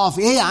show off,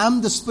 hey,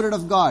 I'm the Spirit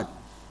of God.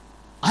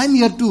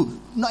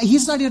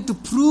 He's not here to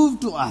prove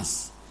to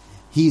us.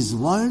 He is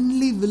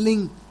only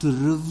willing to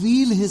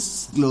reveal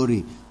His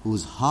glory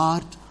whose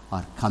heart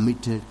are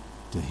committed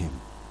to Him.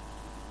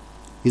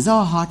 Is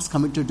our hearts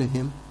committed to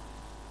Him?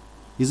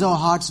 Is our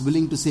hearts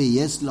willing to say,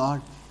 yes,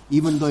 Lord,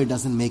 even though it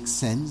doesn't make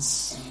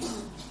sense?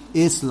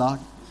 Yes, Lord.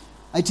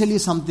 I tell you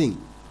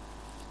something.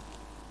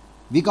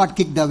 We got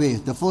kicked away.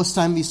 The first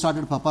time we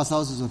started Papa's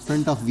house was in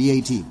front of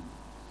VAT.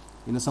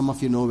 Some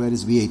of you know where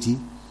is VAT.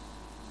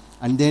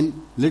 And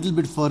then little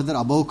bit further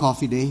above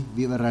Coffee Day,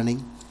 we were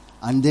running.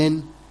 And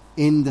then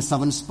in the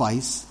Seven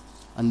Spice.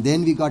 And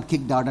then we got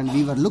kicked out and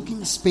we were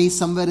looking space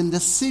somewhere in the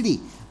city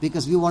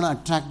because we want to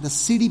attract the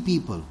city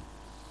people.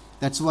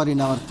 That's what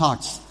in our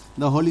thoughts.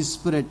 The Holy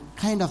Spirit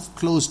kind of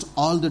closed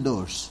all the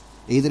doors.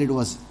 Either it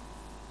was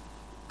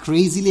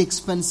crazily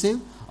expensive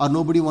or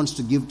nobody wants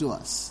to give to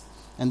us.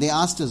 And they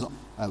asked us,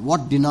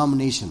 what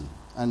denomination?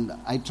 And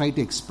I tried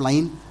to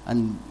explain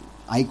and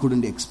I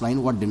couldn't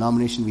explain what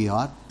denomination we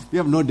are. We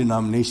have no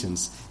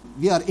denominations.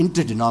 We are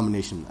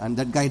interdenomination. And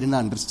that guy didn't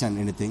understand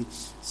anything.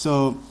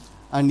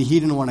 And he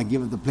didn't want to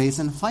give the place.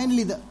 And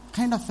finally,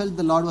 kind of felt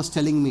the Lord was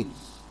telling me,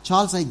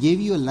 Charles, I gave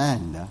you a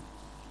land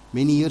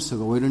many years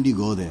ago. Why don't you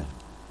go there?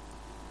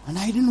 And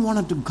I didn't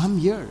want to come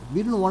here.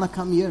 We didn't want to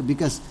come here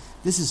because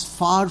this is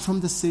far from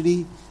the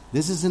city.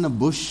 This is in a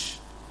bush.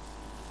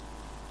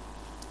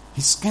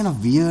 It's kind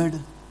of weird.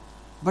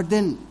 But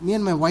then me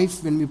and my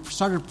wife, when we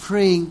started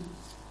praying,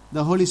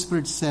 the Holy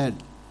Spirit said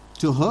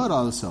to her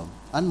also,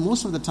 and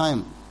most of the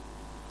time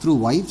through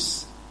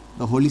wives,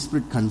 the Holy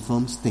Spirit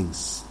confirms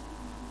things.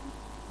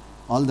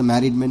 All the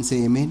married men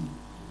say amen?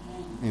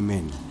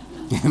 Amen.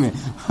 Amen.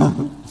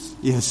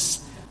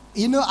 Yes.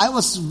 I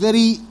was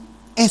very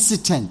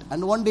hesitant.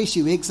 And one day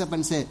she wakes up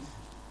and says,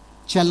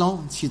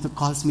 Chello, she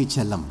calls me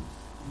Chellam.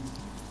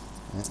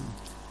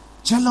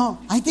 Chello,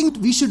 I think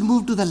we should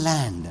move to the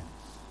land.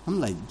 I'm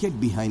like, get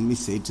behind me,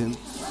 Satan.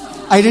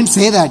 I didn't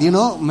say that,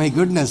 My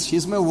goodness,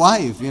 she's my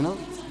wife,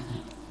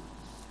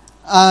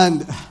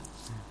 And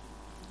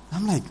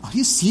I'm like, are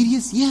you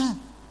serious? Yeah.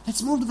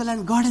 Let's move to the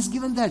land. God has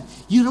given that.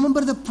 You remember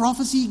the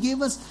prophecy He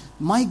gave us?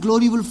 My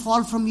glory will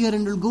fall from here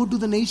and will go to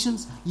the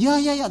nations.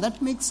 Yeah.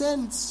 That makes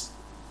sense.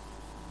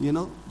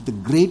 The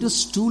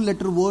greatest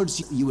 2-letter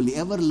words you will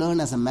ever learn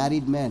as a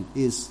married man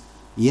is,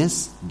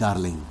 yes,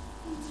 darling.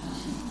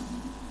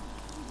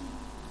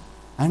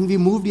 And we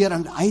moved here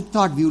and I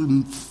thought we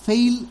will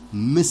fail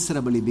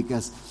miserably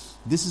because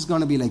this is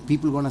going to be like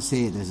people going to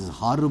say, this is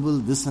horrible,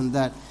 this and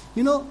that.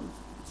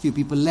 Few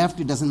people left,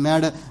 it doesn't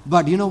matter.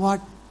 But you know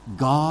what?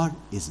 God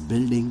is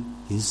building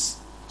His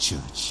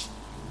church.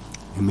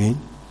 Amen?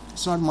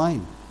 It's not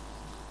mine.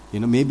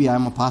 Maybe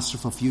I'm a pastor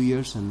for a few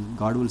years and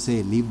God will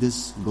say, leave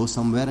this, go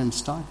somewhere and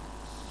start.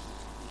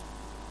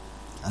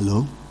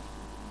 Hello?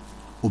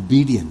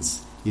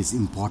 Obedience is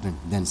important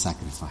than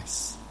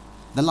sacrifice.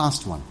 The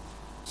last one.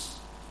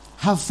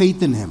 Have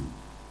faith in Him.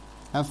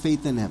 Have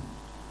faith in Him.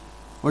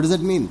 What does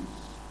that mean?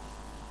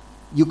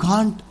 You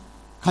can't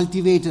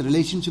cultivate a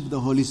relationship with the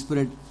Holy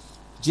Spirit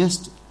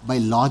just by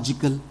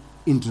logical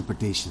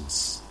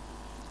interpretations.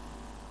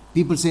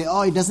 People say,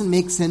 it doesn't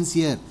make sense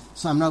here,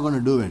 so I'm not going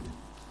to do it.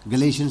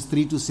 Galatians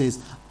 3:2 says,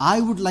 I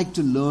would like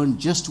to learn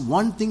just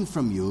one thing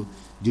from you.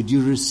 Did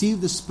you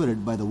receive the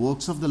Spirit by the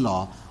works of the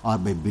law or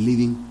by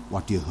believing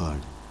what you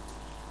heard?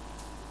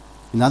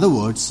 In other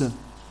words,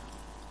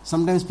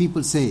 sometimes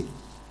people say,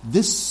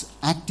 this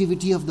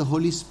activity of the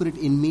Holy Spirit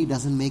in me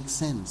doesn't make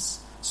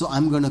sense, so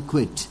I'm going to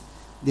quit.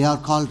 They are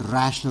called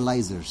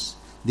rationalizers.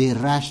 They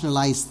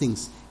rationalize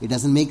things. It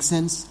doesn't make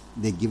sense,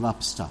 they give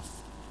up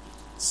stuff.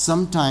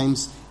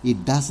 Sometimes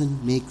it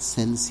doesn't make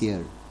sense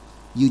here.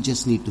 You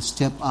just need to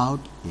step out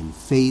in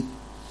faith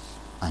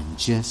and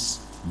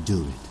just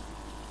do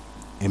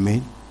it.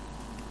 Amen?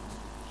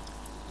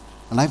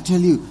 And I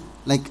tell you,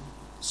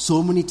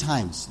 so many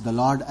times the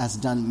Lord has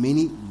done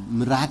many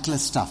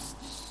miraculous stuff.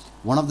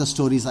 One of the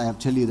stories I have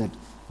tell you that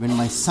when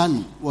my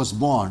son was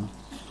born,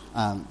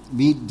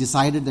 we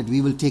decided that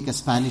we will take a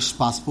Spanish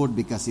passport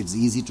because it's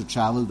easy to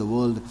travel the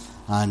world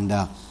and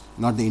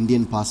not the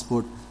Indian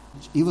passport.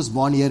 He was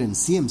born here in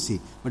CMC.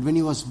 But when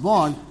he was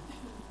born,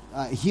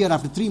 here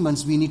after 3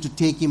 months, we need to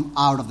take him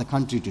out of the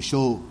country to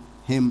show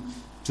him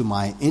to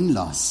my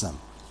in-laws.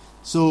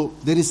 So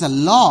there is a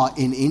law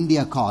in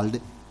India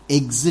called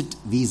exit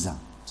visa.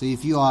 So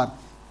if you are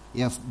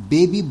a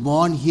baby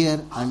born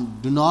here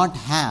and do not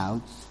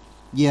have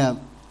a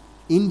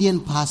Indian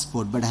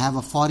passport but have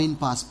a foreign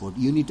passport,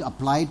 you need to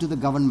apply to the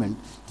government,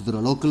 to the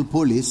local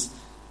police,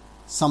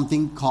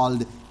 something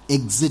called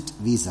exit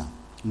visa.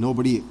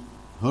 Nobody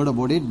heard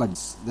about it, but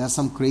there are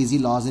some crazy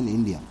laws in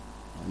India,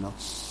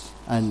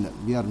 and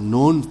we are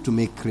known to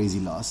make crazy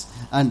laws.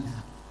 And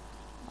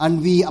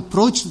we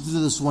approached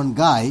this one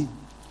guy,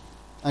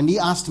 and he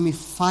asked me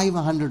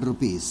 500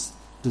 rupees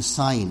to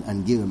sign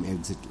and give him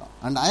exit law.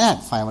 And I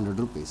had 500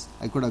 rupees.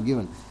 I could have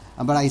given.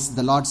 But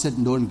the Lord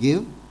said, don't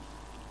give.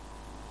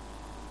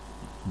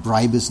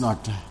 Bribe is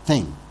not a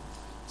thing.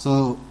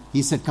 So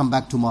he said, come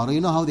back tomorrow.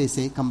 You know how they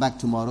say, come back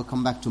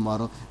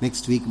tomorrow,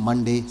 next week,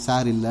 Monday,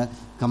 Sir illa,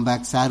 come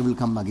back, Sir will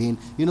come again.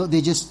 They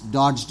just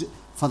dodged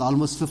for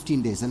almost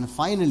 15 days. And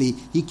finally,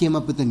 he came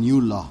up with a new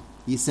law.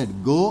 He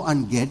said, go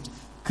and get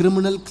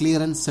criminal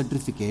clearance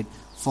certificate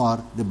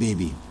for the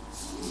baby.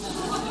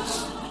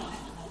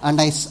 And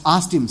I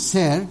asked him,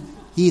 sir,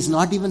 he is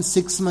not even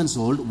 6 months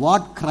old.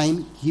 What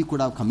crime he could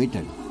have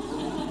committed?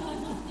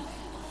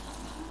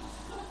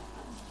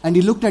 And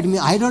he looked at me,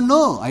 I don't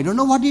know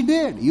what he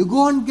did. You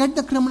go and get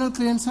the criminal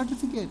clearance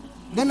certificate.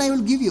 Then I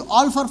will give you,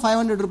 all for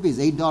 500 rupees,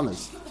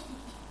 $8.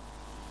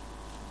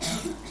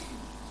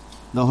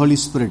 The Holy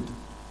Spirit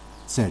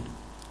said,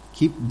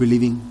 keep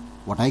believing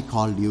what I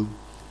called you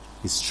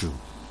is true.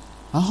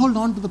 I hold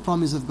on to the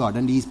promise of God.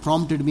 And he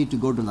prompted me to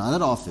go to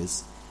another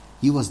office.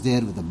 He was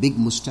there with a big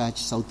mustache.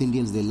 South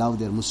Indians, they love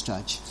their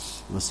mustache.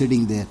 He was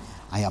sitting there.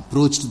 I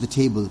approached the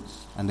table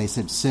and I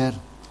said, sir,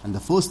 and the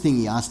first thing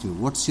he asked me,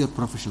 what's your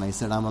profession? I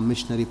said, I'm a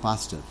missionary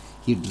pastor.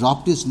 He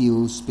dropped his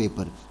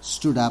newspaper,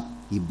 stood up,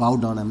 he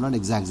bowed down. I'm not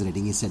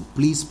exaggerating. He said,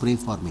 please pray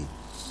for me.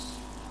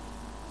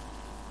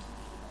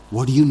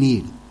 What do you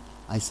need?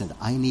 I said,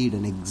 I need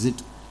an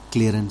exit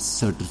clearance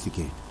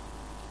certificate.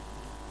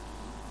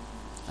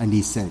 And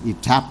he said, he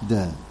tapped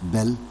the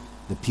bell.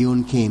 The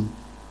peon came.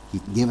 He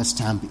gave a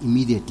stamp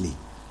immediately.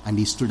 And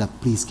he stood up,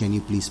 please, can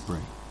you please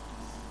pray?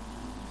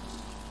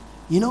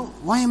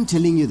 Why I'm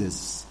telling you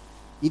this?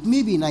 It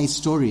may be a nice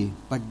story,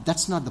 but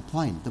that's not the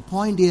point. The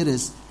point here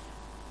is,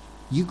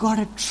 you got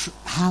to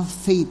have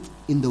faith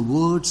in the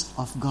words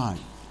of God.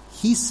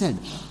 He said,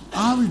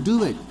 I will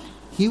do it.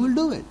 He will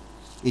do it.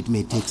 It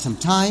may take some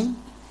time.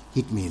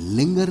 It may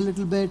linger a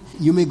little bit.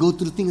 You may go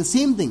through things. The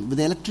same thing with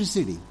the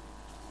electricity.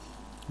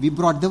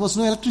 There was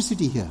no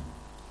electricity here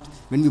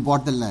when we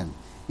bought the land.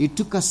 It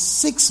took us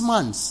 6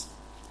 months.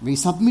 We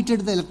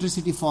submitted the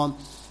electricity form,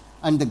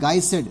 and the guy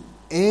said,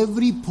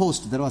 every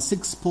post, there were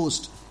 6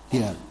 posts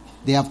here,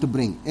 they have to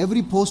bring.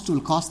 Every post will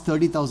cost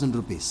 30,000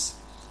 rupees.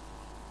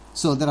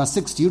 So there are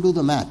 6, you do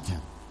the math.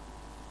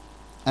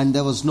 And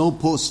there was no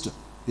post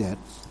there.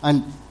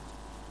 And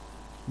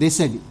they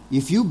said,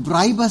 if you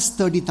bribe us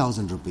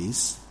 30,000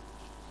 rupees,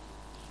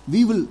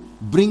 we will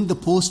bring the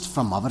post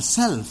from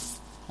ourselves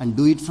and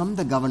do it from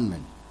the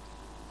government.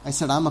 I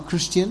said, I'm a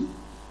Christian,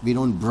 we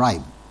don't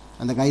bribe.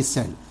 And the guy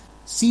said,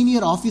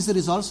 senior officer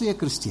is also a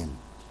Christian.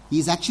 He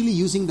is actually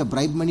using the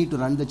bribe money to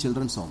run the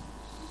children's home.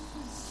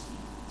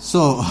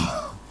 So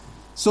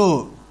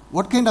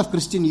what kind of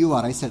Christian you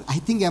are? I said, I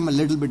think I'm a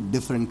little bit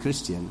different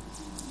Christian.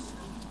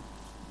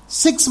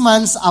 6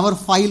 months our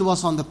file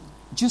was on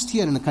just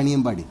here in the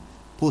Kaniyambadi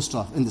post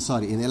office, in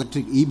the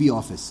electric EB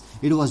office.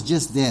 It was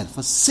just there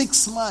for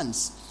 6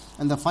 months.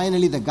 And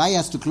finally the guy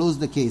has to close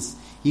the case.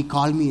 He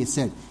called me, he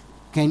said,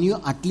 can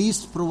you at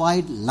least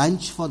provide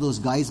lunch for those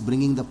guys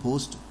bringing the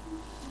post?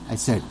 I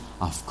said,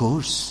 of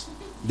course.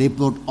 They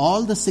put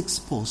all the 6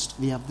 posts.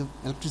 We have the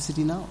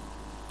electricity now.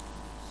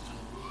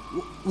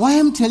 Why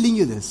I'm telling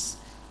you this?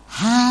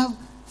 Have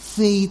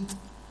faith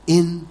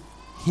in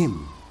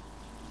Him.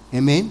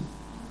 Amen.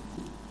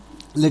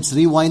 Let's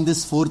rewind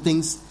this 4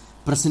 things.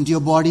 Present your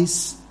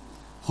bodies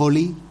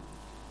holy.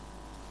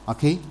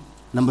 Okay.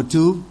 Number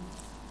 2,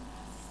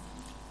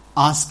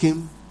 ask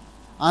Him.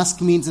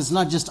 Ask means it's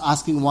not just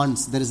asking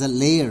once. There is a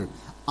layer.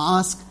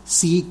 Ask,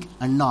 seek,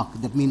 and knock.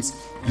 That means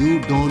you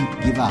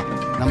don't give up.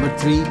 Number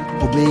 3,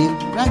 obey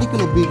Him.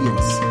 Radical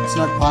obedience. It's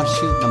not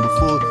partial. Number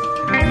 4,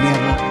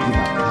 never give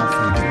up.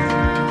 Have faith in Him.